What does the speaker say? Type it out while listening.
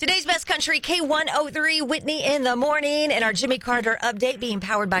Today's Best Country, K103, Whitney in the morning, and our Jimmy Carter update being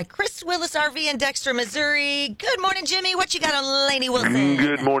powered by Chris Willis RV in Dexter, Missouri. Good morning, Jimmy. What you got on Lainey Wilson?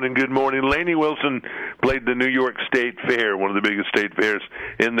 Good morning. Lainey Wilson played the New York State Fair, one of the biggest state fairs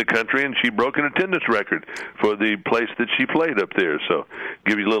in the country, and she broke an attendance record for the place that she played up there. So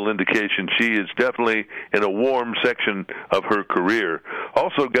give you a little indication. She is definitely in a warm section of her career.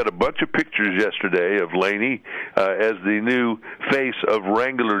 Also got a bunch of pictures yesterday of Lainey as the new face of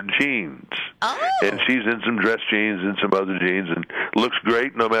Wrangler jeans. Oh. And she's in some dress jeans and some other jeans and looks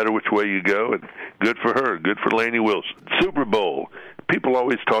great no matter which way you go, and good for her. Good for Lainey Wilson. Super Bowl. People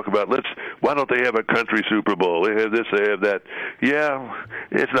always talk about, why don't they have a country Super Bowl? They have this, they have that. Yeah,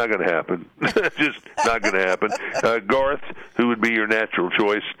 it's not going to happen. Just not going to happen. Garth, who would be your natural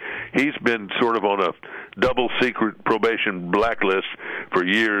choice, he's been sort of on a double secret probation blacklist for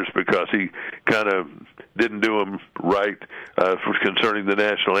years because he kind of didn't do him right for concerning the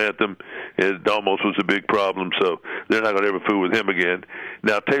national anthem. It almost was a big problem, so they're not going to ever fool with him again.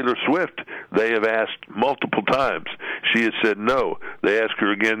 Now, Taylor Swift, they have asked multiple times. She has said no. They asked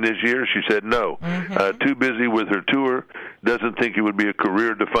her again this year. She said no. Too busy with her tour. Doesn't think it would be a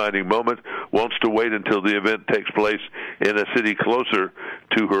career-defining moment. Wants to wait until the event takes place in a city closer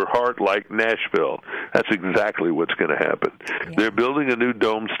to her heart like Nashville. That's exactly what's going to happen. Yeah. They're building a new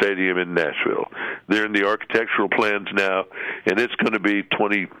dome stadium in Nashville. They're in the architectural plans now, and it's going to be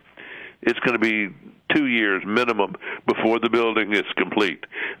 2 years minimum before the building is complete.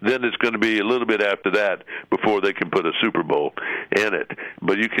 Then it's going to be a little bit after that before they can put a Super Bowl in it.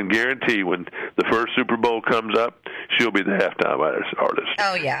 But you can guarantee when the first Super Bowl comes up, she'll be the halftime artist.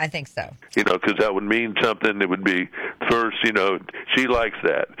 Oh, yeah, I think so. Because that would mean something. It would be first, she likes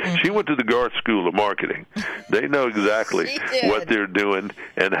that. She went to the Garth School of Marketing. They know exactly what they're doing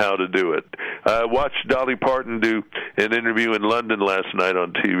and how to do it. I watched Dolly Parton do an interview in London last night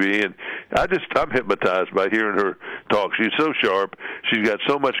on TV, and I'm hypnotized by hearing her talk. She's so sharp. She's got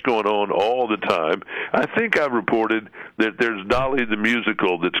so much going on all the time. I think I reported that there's Dolly the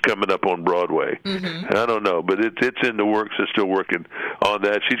musical that's coming up on Broadway. I don't know, but it's in the works. They're still working on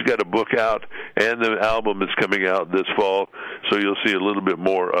that. She's got a book out, and the album is coming out this fall, so you'll see a little bit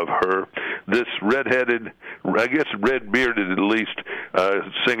more of her. This red-headed, I guess red-bearded at least,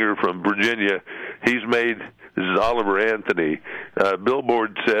 singer from Virginia, this is Oliver Anthony.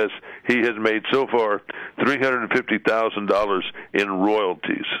 Billboard says he has made so far $350,000 in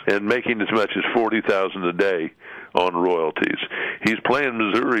royalties and making as much as $40,000 a day on royalties. He's playing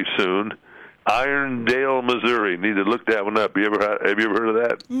Missouri soon. Irondale, Missouri. Need to look that one up. Have you ever heard of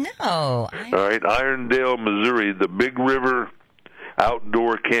that? No. All right, Irondale, Missouri, the Big River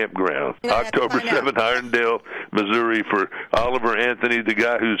Outdoor Campground. October 7th, Irondale, Missouri, for Oliver Anthony, the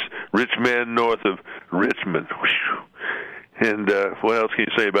guy who's rich man north of Richmond. And what else can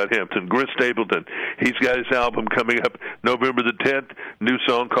you say about him? And Chris Stapleton, he's got his album coming up November the 10th, new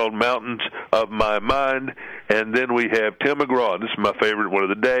song called Mountains of My Mind. And then we have Tim McGraw. This is my favorite one of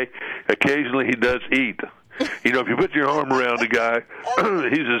the day. Occasionally he does eat. If you put your arm around a guy,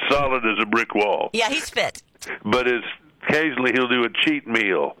 he's as solid as a brick wall. Yeah, he's fit. But occasionally he'll do a cheat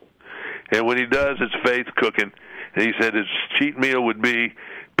meal. And when he does, it's Faith cooking. And he said his cheat meal would be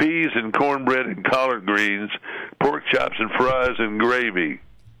peas and cornbread and collard greens, pork chops and fries and gravy.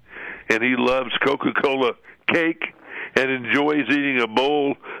 And he loves Coca-Cola cake and enjoys eating a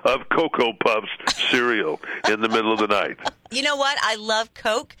bowl of Cocoa Puffs cereal in the middle of the night. You know what? I love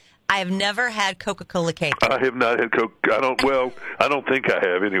Coke. I have never had Coca-Cola cake. I have not had Coke. I don't think I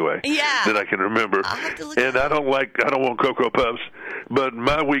have anyway. Yeah. That I can remember. I'll have to look and I don't want Cocoa Puffs, but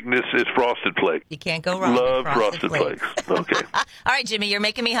my weakness is Frosted Flakes. You can't go wrong Love with Frosted Flakes. Okay. All right, Jimmy, you're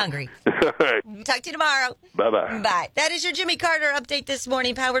making me hungry. All right. Talk to you tomorrow. Bye-bye. Bye. That is your Jimmy Carter update this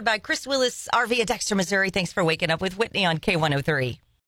morning, powered by Chris Willis RV in Dexter, Missouri. Thanks for waking up with Whitney on K103.